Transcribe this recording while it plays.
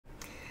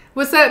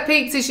What's up,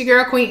 peeps? It's your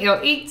girl, Queen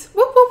L Eats.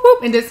 Whoop, whoop,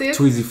 whoop. And this is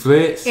Tweezy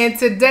Flex. And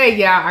today,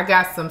 y'all, I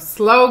got some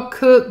slow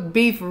cooked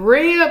beef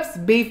ribs,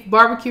 beef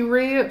barbecue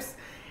ribs,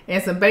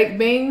 and some baked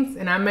beans.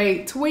 And I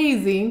made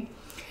Tweezy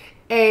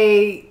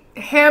a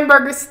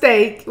hamburger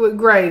steak with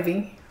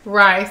gravy,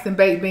 rice, and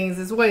baked beans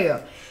as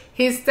well.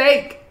 His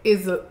steak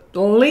is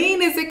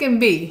lean as it can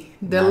be.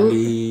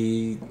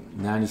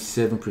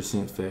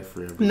 97% fat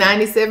free.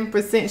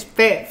 97%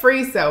 fat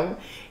free. So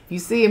if you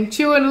see him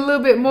chewing a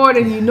little bit more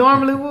than you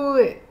normally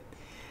would,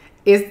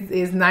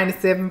 it's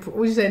 97.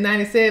 What you say,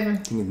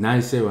 97?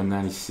 97 or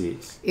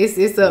 96.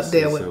 It's up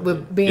there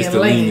with being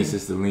lean.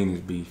 It's the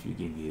leanest beef you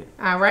can get.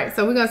 All right,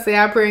 so we're going to say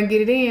our prayer and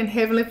get it in.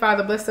 Heavenly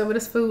Father, bless over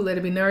this food. Let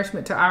it be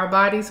nourishment to our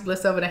bodies.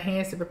 Bless over the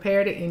hands that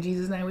prepared it. In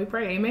Jesus' name we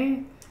pray.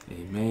 Amen.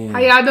 Amen. How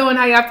y'all doing?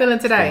 How y'all feeling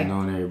today? What's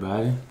going on,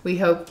 everybody? We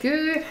hope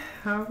good.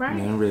 All right.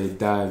 Man, I'm ready to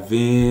dive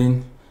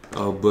in.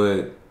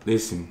 But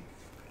listen,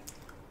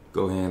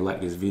 go ahead and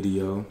like this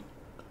video.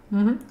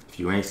 If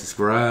you ain't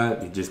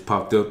subscribed, it just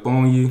popped up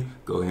on you,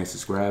 go ahead and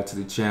subscribe to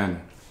the channel.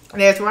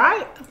 That's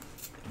right.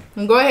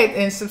 And go ahead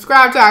and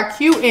subscribe to our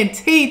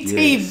Q&T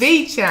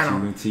TV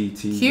channel. Q&T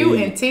TV.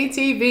 Q&T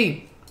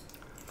TV.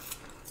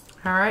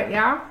 All right,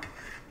 y'all.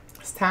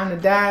 It's time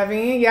to dive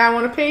in. Y'all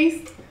want a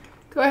piece?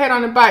 Go ahead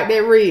on and bite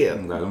that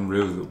rib. Them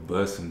ribs look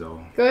busting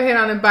though. Go ahead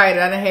on and bite it.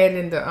 I done had it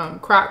in the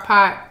crock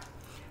pot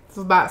for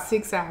about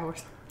 6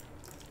 hours.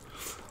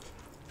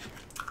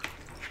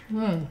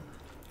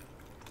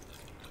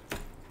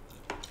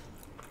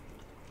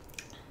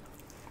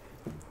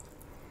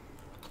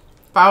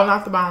 Falling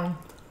off the bone.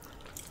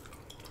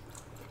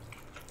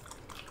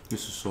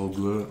 This is so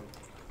good.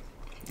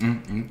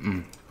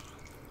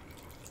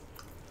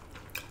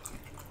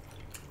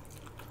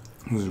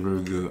 This is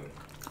really good.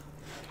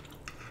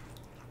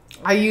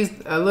 I used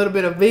a little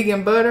bit of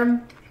vegan butter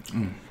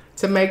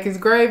to make his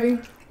gravy.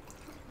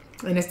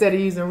 And instead of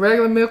using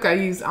regular milk, I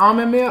used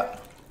almond milk.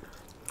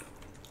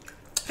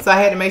 So I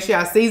had to make sure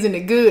I seasoned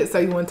it good so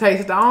you wouldn't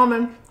taste the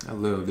almond. I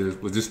love this.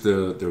 Was this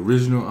the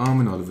original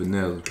almond or the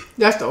vanilla?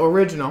 That's the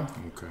original.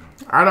 Okay.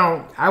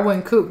 I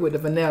wouldn't cook with the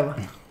vanilla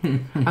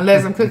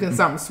unless I'm cooking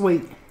something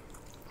sweet.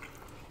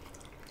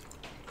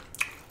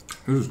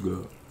 This is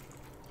good.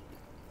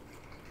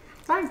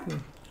 Thank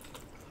you.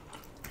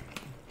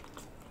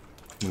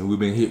 And we've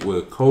been hit with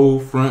a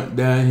cold front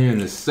down here in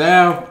the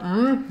south.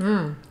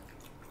 Then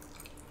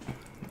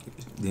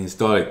it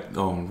started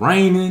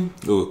raining.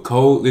 It was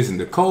cold. Listen,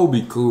 the cold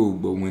be cool,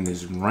 but when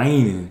it's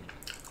raining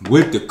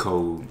with the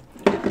cold,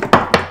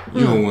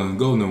 you don't want to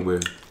go nowhere.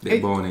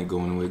 That bone ain't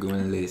going nowhere. Go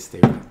ahead and let it stay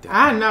right there.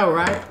 I know,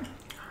 right?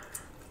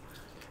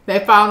 They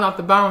falling off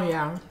the bone,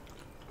 y'all.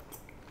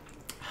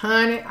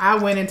 Honey, I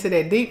went into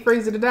that deep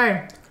freezer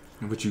today.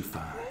 What you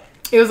find?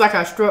 It was like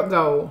I struck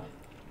gold.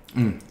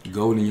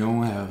 Gold in your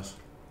own house.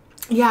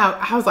 Yeah,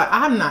 I was like,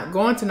 I'm not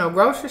going to no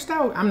grocery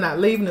store. I'm not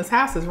leaving this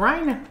house. It's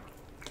raining.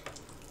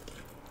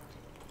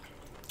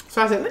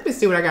 So I said, let me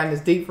see what I got in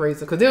this deep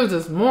freezer. Because it was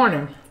this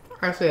morning.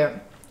 I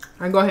said,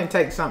 I'll go ahead and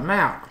take something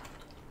out.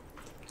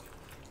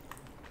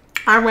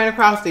 I ran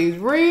across these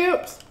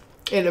ribs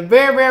at the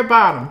very, very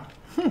bottom.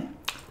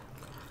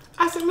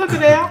 I said, look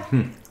at that.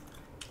 And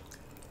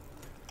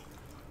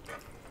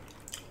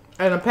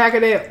a pack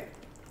of that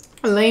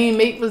lean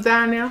meat was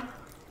down there.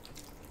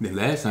 The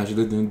last time she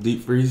looked in the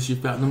deep freezer, she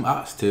found them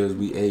oxtails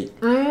we ate.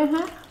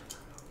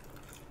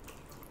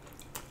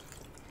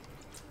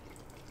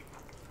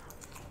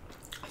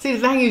 See, the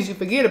thing is, you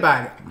forget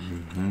about it.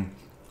 And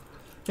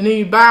then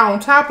you buy on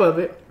top of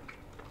it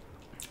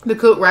to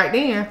cook right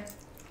then.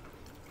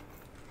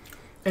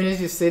 And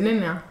it's just sitting in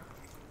there.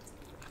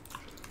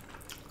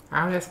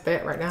 Oh, that's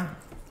fat right now.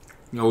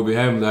 You know what we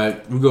having?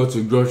 Like, we go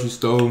to the grocery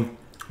store,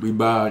 we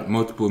buy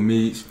multiple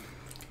meats,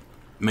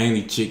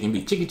 mainly chicken.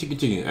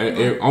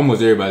 Chicken.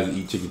 Almost everybody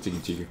eat chicken.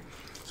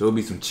 So it'll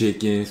be some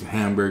chicken, some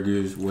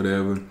hamburgers,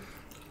 whatever.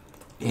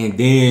 And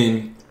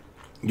then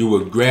you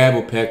would grab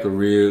a pack of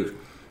ribs,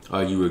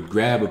 or you would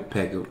grab a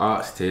pack of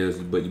oxtails.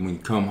 But when you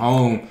come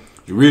home,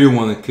 you really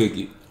want to cook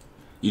it.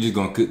 You're just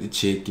gonna cook the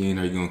chicken,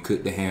 or you're gonna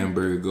cook the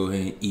hamburger. Go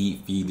ahead and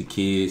eat, feed the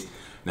kids.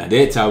 Now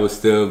that type of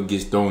stuff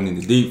gets thrown in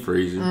the deep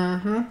freezer.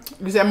 You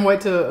just have to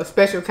wait till a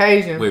special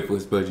occasion. Wait for a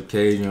special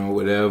occasion or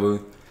whatever.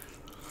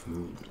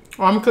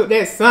 Or I'm gonna cook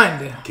that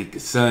Sunday. Cook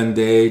it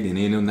Sunday, then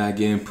end up not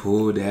getting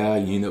pulled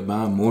out. You end up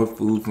buying more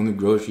food from the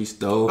grocery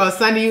store. Or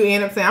Sunday you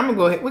end up saying, we're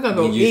gonna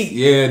go eat.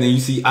 Yeah, then you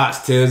see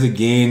oxtails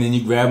again, then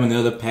you grab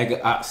another pack of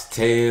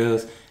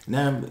oxtails.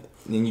 Then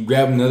you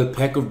grab another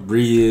pack of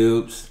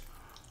ribs.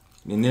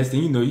 And next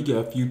thing you know, you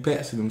got a few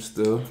packs of them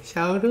stuff.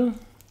 Sure do.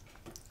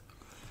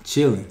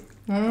 Chilling.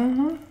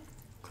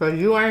 Cause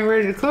you ain't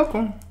ready to cook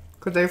them.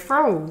 Cause they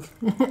froze.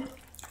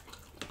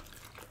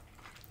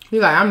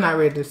 You like, I'm not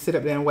ready to sit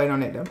up there and wait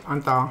on it to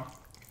unthaw.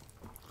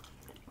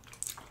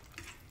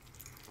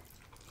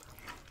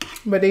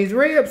 But these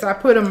ribs, I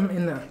put them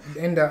in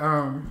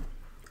the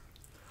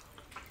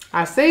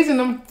I seasoned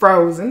them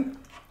frozen.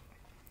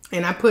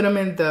 And I put them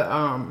in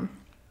the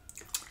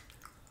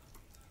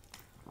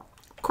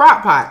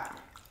crock pot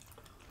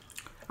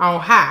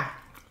on high.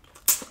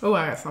 Oh,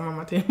 I got some on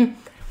my teeth.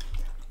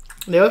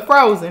 They were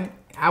frozen.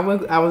 I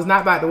was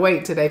not about to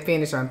wait till they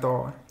finished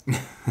unthawing.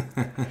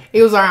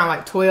 It was around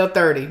like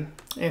 12:30.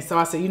 And so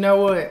I said, you know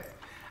what?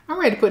 I'm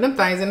ready to put them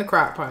things in the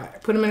crock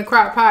pot. Put them in the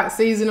crock pot,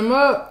 season them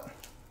up,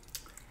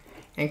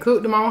 and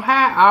cook them on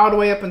high all the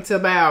way up until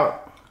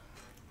about,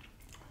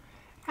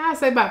 I'd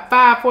say about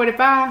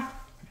 5:45.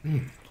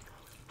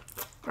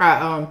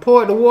 I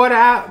poured the water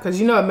out because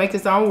you know it makes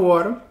its own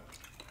water.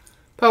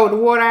 Poured the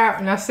water out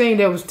and I seen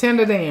that it was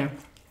tender then.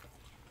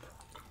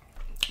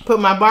 Put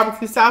my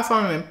barbecue sauce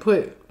on it and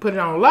put it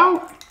on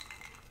low.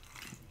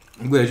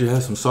 I'm glad you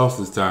had some sauce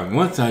this time.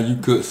 One time you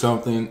cooked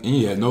something and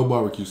you had no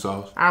barbecue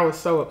sauce. I was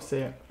so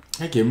upset.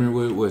 I can't remember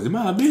what it was. It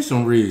might have been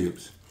some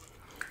ribs.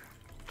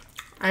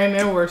 Ain't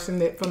that worse than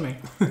that for me.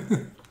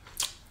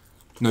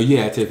 No, you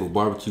had to take for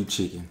barbecue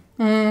chicken.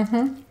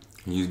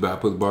 Mm-hmm. You was about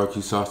to put the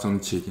barbecue sauce on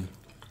the chicken.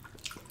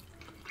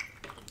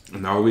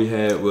 And all we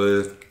had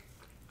was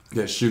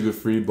that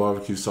sugar-free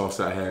barbecue sauce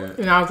I had.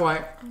 And I was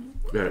like,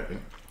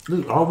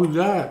 look, all we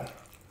got.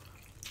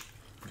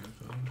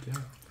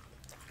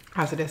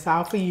 I said, that's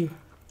all for you.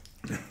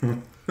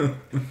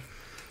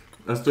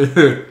 That's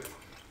it.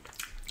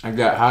 I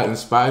got hot and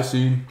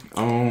spicy.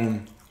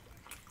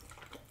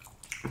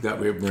 That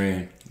red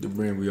brand. The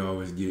brand we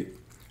always get.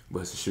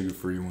 But it's a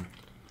sugar-free one.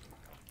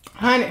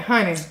 Honey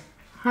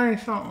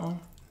something.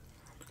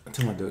 I'm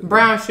talking about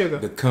brown sugar.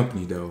 The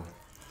company, though.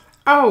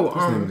 Oh,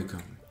 what's the name of the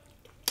company?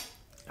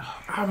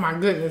 Oh my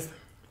goodness.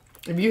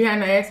 If you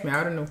hadn't asked me,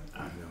 I don't know.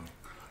 I know.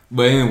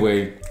 But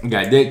anyway,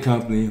 got that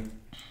company.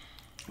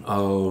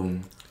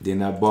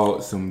 Then I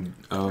bought some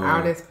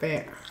all this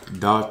fat.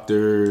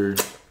 Dr.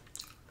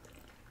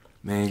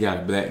 Man, got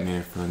a black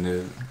man from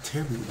there.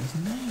 Tell me his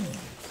name.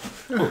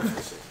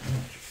 Oh.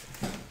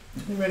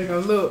 You ready to go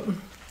look?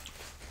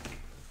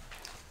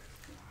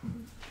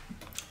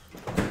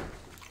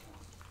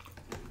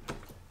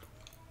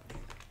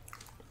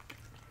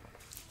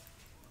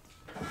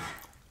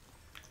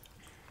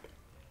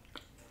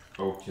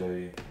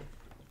 Okay.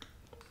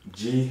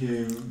 G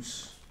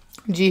Hughes.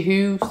 G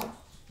Hughes.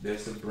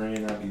 That's the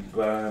brand I be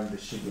buying, the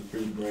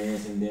sugar-free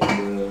brands, and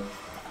then the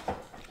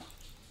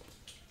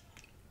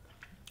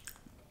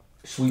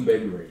Sweet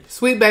Baby Ray's.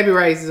 Sweet Baby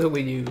Ray's is what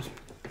we use.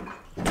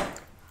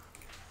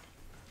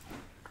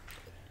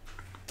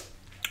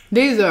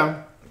 These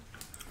are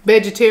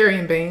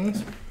vegetarian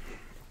beans.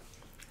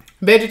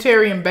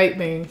 Vegetarian baked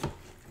beans.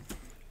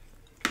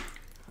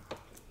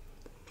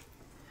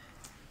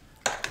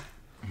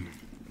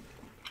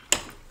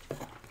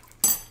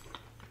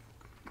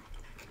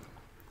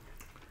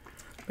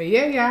 But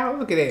yeah, y'all,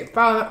 look at that.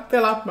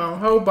 Fell off bone.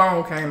 Whole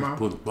bone came off.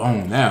 Put the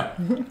bone out.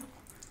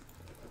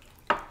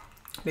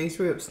 These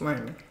ribs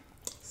slamming.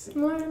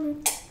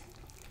 Slamming.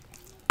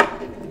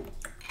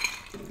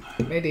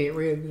 They did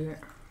real good.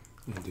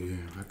 They did,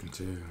 I can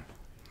tell.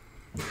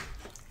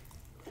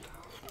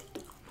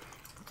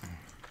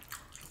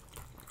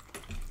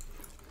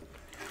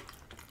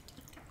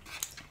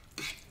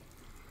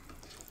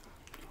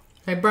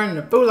 They burning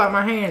the food out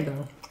my hand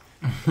though.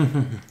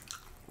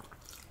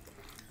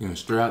 You know,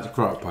 straight out the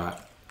crock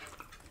pot.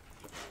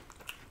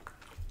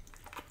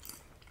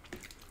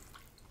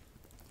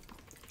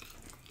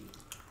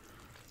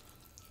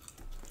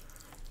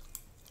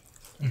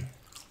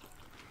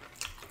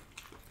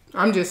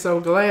 I'm just so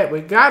glad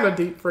we got a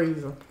deep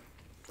freezer.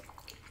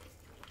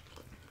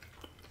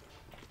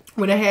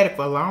 We done had it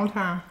for a long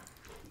time.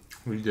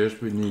 We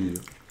desperately need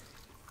it.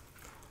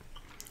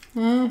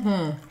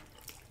 Mm-hmm.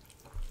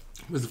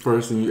 What's the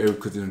first thing you ever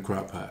cooked in a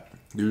crock pot?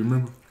 Do you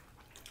remember?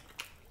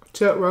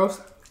 Chuck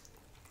roast.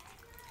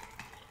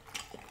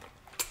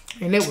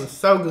 And it was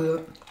so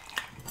good.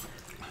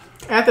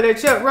 After that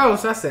chuck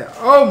roast, I said,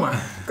 oh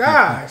my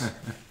gosh.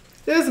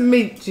 This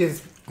meat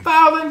just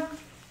falling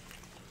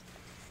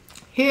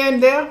here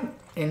and there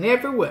and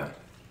everywhere.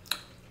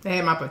 They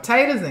had my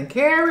potatoes and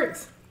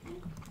carrots.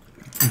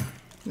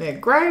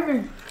 That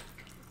gravy.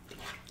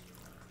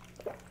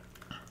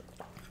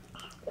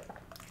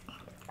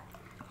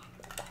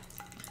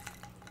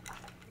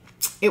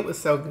 It was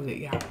so good,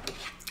 y'all.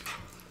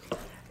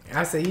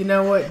 I said, you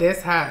know what?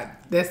 That's hot.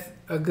 That's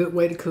a good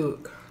way to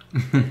cook.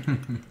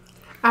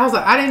 I was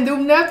like, I didn't do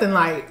nothing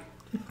like,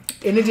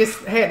 and it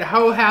just had the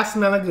whole house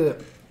smelling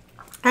good.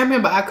 I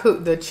remember I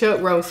cooked the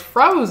chuck roast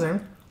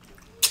frozen.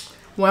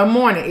 One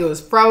morning, it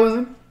was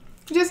frozen,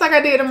 just like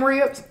I did them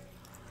ribs.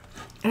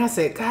 And I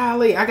said,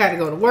 golly, I got to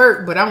go to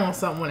work, but I want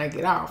something when I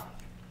get off.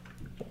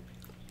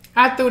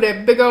 I threw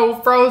that big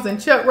old frozen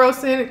chuck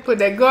roast in it, put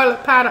that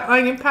garlic powder,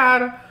 onion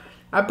powder.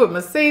 I put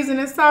my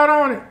seasoning salt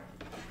on it,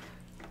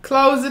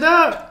 closed it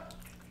up,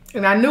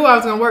 and I knew I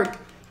was going to work,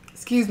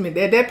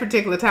 at that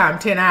particular time,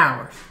 10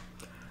 hours.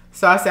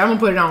 So I said, I'm going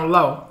to put it on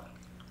low.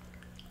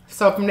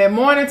 So from that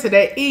morning to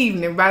that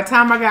evening, by the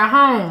time I got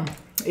home,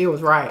 it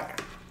was right.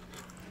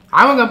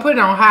 I wasn't gonna put it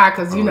on high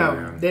because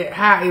that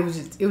high it was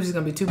just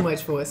gonna be too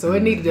much for it. So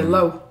it needed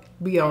to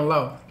be on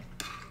low.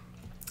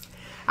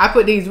 I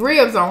put these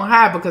ribs on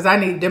high because I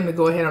need them to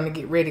go ahead and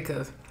get ready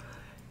because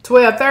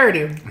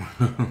 12:30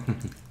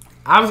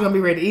 I was gonna be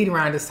ready to eat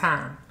around this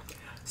time.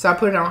 So I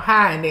put it on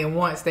high, and then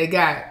once they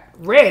got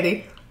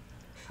ready,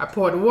 I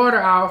poured the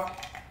water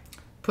off,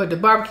 put the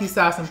barbecue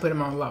sauce, and put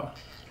them on low.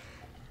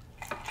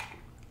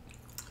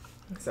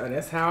 So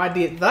that's how I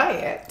did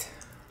that.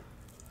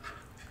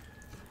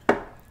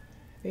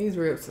 These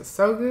ribs are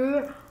so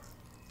good.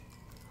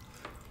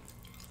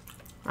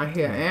 I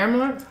hear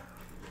ambulance.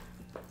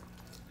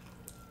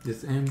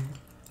 This ambulance?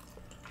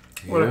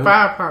 Or the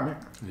fire department.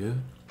 Yeah.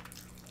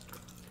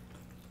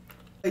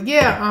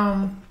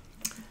 Yeah,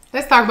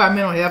 let's talk about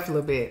mental health a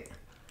little bit.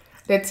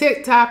 The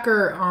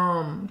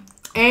TikToker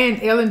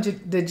and Ellen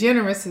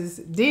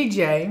DeGeneres'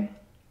 DJ,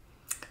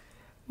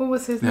 what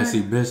was his name? Now, is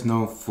he best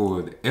known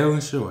for the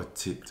Ellen Show or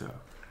TikTok?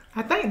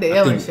 I think the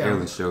Ellen Show.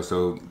 Ellen Show.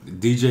 So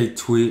DJ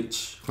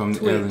Twitch from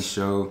the Ellen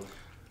Show,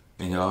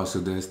 and he also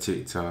does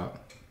TikTok.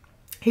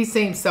 He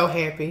seemed so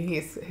happy.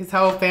 His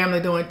whole family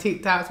doing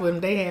TikToks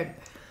with him.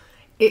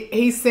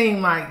 He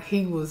seemed like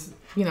he was,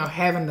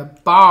 having the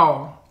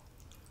ball.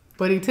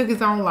 But he took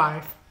his own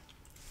life.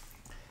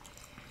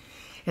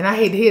 And I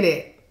hate to hear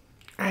that.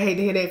 I hate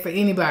to hear that for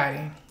anybody.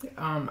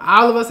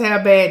 All of us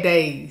have bad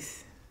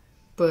days.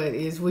 But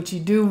it's what you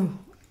do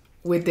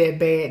with that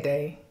bad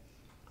day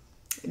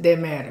that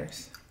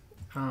matters.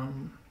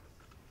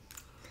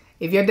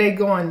 If your day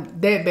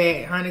going that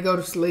bad, honey, go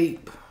to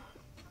sleep.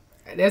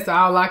 That's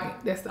all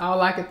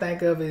I can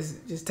think of is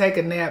just take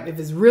a nap. If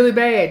it's really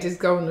bad, just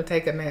go and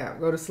take a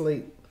nap. Go to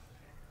sleep.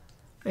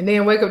 And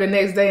then wake up the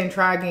next day and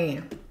try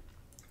again.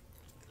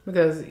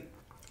 Because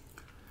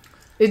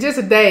it's just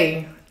a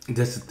day.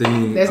 That's the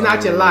thing. That's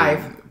not your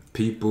life.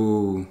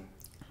 People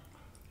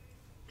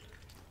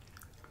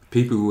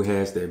who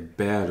has that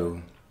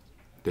battle,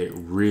 that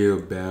real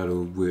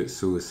battle with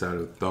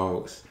suicidal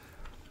thoughts,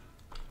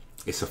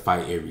 it's a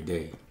fight every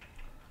day.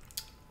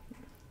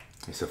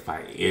 It's a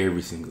fight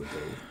every single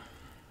day.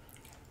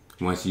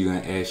 Once you gonna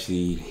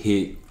actually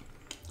hit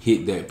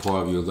that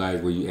part of your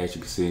life where you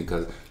actually can see it,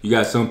 because you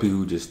got some people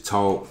who just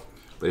talk,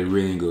 but they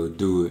really ain't gonna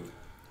do it.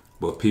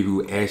 But people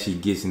who actually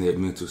gets in that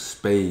mental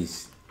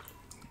space,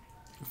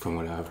 from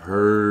what I've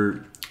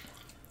heard,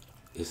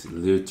 it's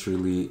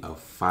literally a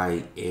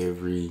fight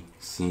every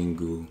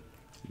single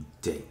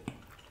day.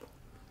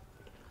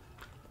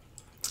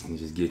 And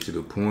just get to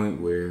the point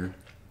where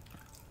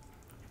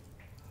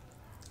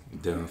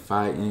they're done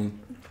fighting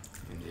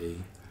and they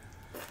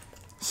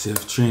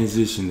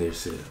self-transition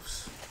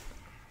themselves.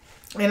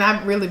 And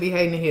I really be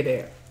hating to hear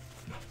that.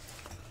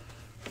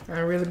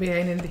 I really be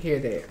hating to hear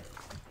that.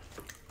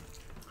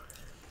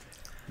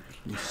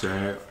 You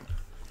sad?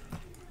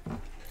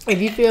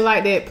 If you feel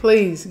like that,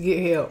 please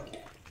get help.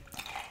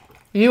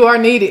 You are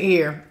needed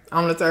here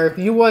on this earth.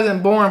 You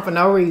wasn't born for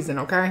no reason,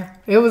 okay?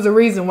 It was a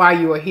reason why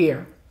you were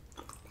here.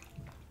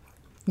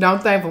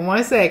 Don't think for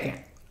 1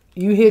 second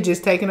you here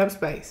just taking up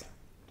space.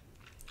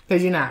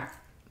 Because you're not.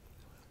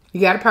 You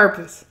got a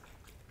purpose.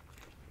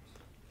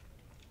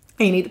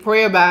 And you need to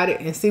pray about it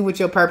and see what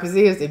your purpose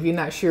is if you're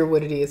not sure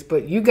what it is.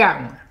 But you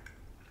got one.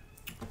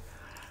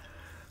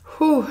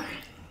 Whew.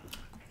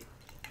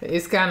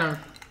 It's kind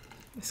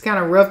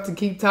of rough to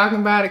keep talking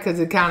about it because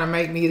it kind of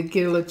make me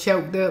get a little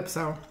choked up.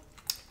 So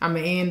I'm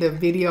going to end the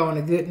video on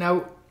a good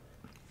note.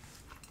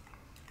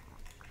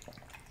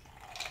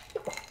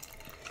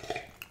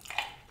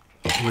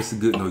 What's the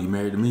good note? You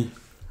married to me?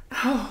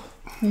 Oh,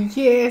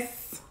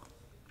 yes.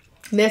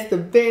 That's the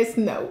best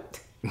note.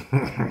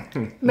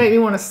 Make me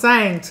want to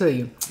sing to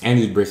you. And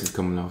his breast is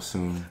coming off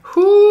soon.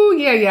 Whoo,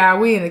 yeah.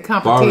 We in a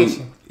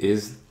competition.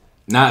 Is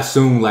not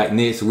soon like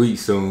next week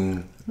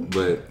soon.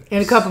 But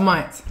in a couple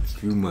months. A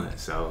few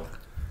months, so.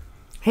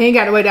 He ain't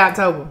got to wait to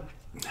October.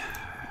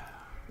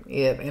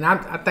 Yeah, and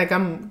I think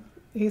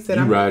he said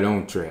I'm right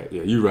on track.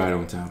 Yeah, you right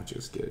on time with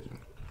your schedule.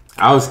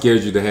 I was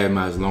scheduled to have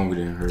mine longer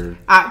than her.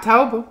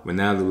 October. But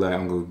now it looks like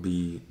I'm going to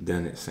be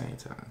done at the same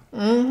time.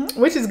 Mm-hmm.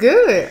 Which is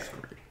good.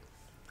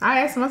 I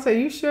asked him, I said,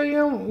 you sure you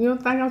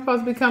don't think I'm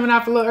supposed to be coming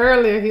off a little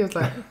earlier? He was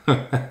like.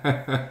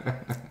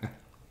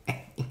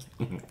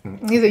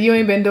 He said, you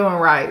ain't been doing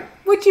right.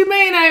 What you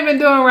mean I ain't been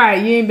doing right?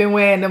 You ain't been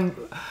wearing them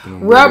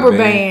rubber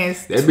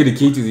bands. That'd be the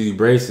key to these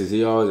braces.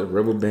 He always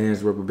rubber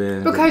bands.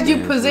 Because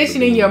you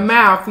positioning your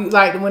mouth.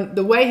 When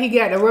the way he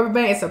got the rubber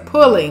bands are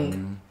pulling.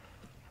 Mm-hmm.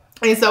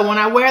 And so when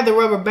I wear the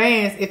rubber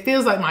bands, it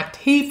feels like my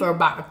teeth are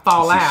about to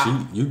fall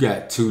out. You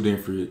got two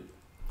different.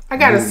 I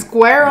got a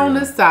square on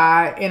this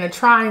side and a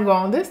triangle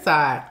on this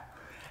side.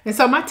 And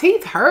so my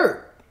teeth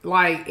hurt.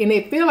 And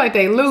it feel like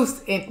they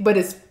loose, but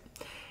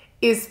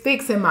it's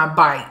fixing my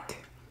bite.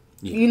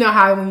 Yeah. You know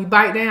how when you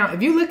bite down,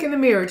 if you look in the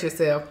mirror at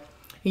yourself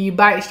and you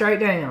bite straight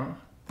down,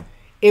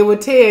 it will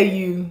tell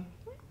you,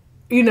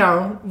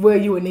 where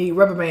you would need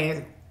rubber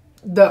bands.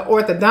 The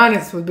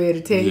orthodontist would be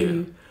able to tell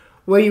you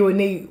where you would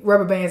need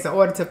rubber bands in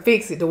order to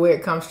fix it to where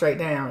it comes straight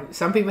down.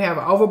 Some people have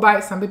an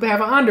overbite, some people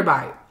have an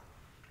underbite.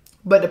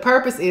 But the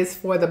purpose is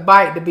for the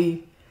bite to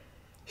be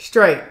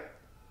straight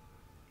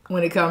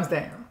when it comes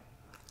down.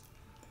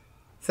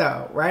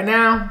 So right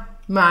now,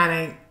 mine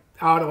ain't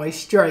all the way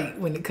straight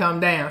when it come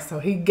down. So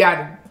he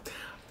got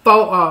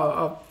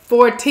a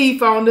 4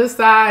 teeth on this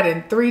side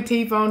and 3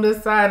 teeth on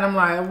this side. I'm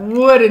like,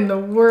 what in the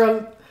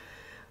world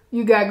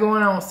you got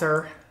going on,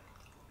 sir?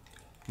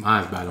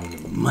 Mine's about on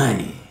the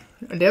money.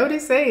 That's what he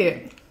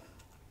said.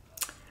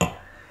 That's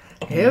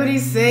what he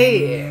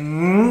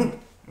said.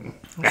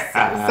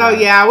 So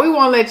yeah, we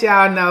want to let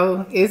y'all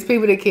know it's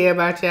people that care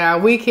about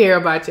y'all. We care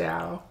about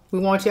y'all. We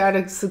want y'all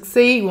to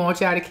succeed. We want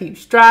y'all to keep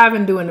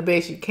striving, doing the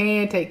best you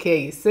can. Take care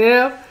of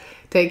yourself.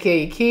 Take care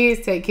of your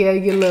kids. Take care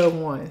of your loved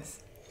ones.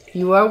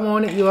 You are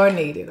wanted. You are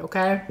needed.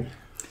 Okay?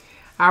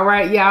 All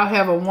right, y'all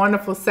have a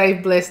wonderful,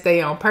 safe, blessed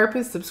day on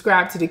purpose.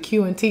 Subscribe to the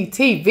Q&T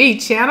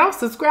TV channel.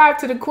 Subscribe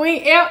to the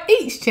Queen L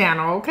Eats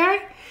channel.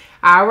 Okay?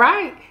 All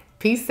right.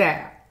 Peace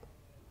out.